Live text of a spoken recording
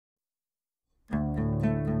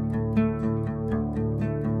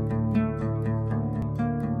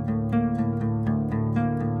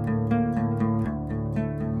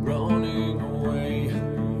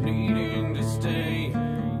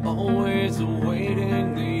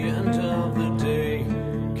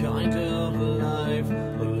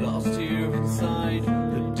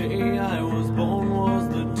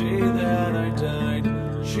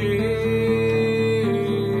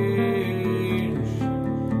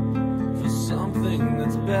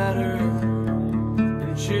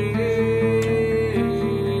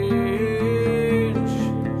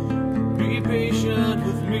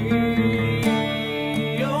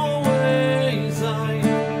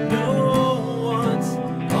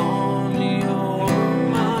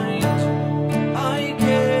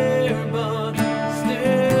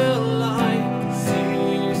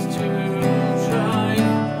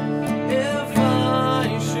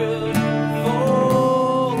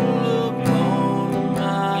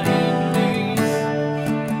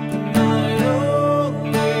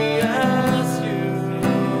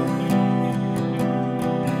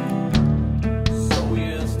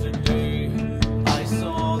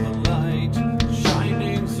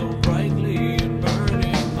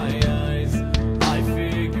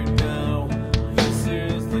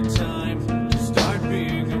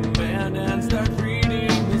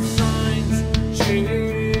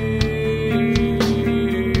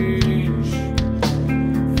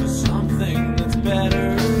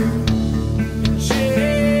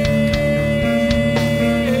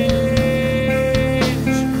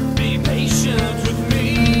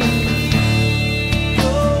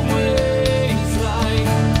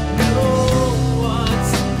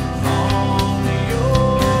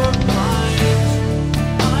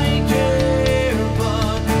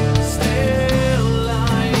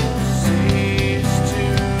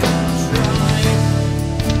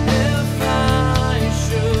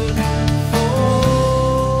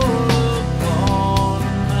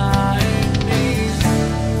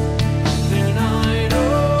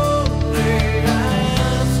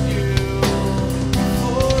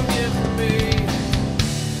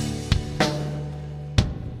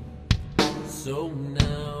So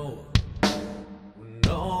now, when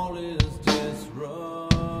all is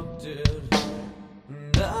disrupted,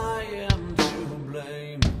 and I am to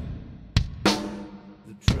blame,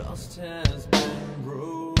 the trust has been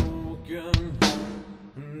broken,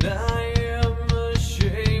 and I am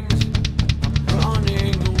ashamed. I'm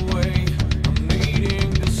running away, I'm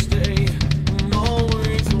needing to stay, I'm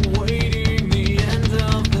always awaiting the end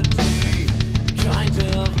of the day, kind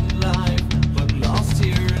of alive, but lost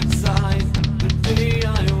here inside. The day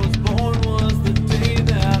I was born was the day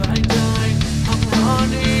that I died. I'm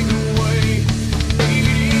running away, I'm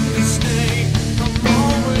needing to stay, I'm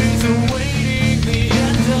always awaiting the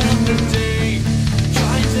end of the day,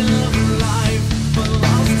 kind of alive, but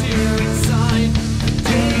lost here inside. The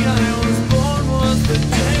day I was born was the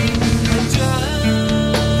day I died.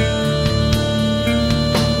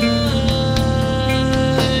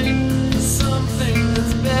 Something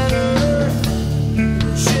that's better.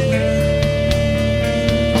 Change.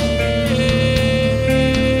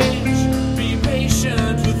 Be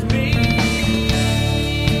patient with me.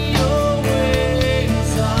 Always,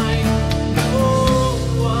 I know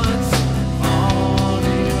what's on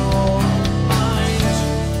your mind.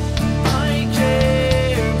 I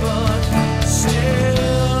care, but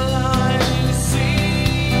still I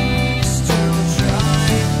cease to try.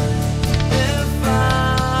 If I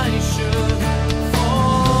should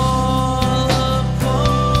fall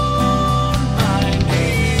upon my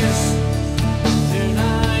knees, then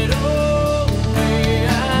I'd only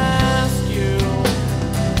ask you,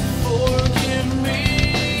 forgive me.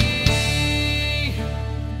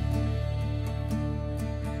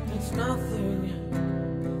 It's nothing,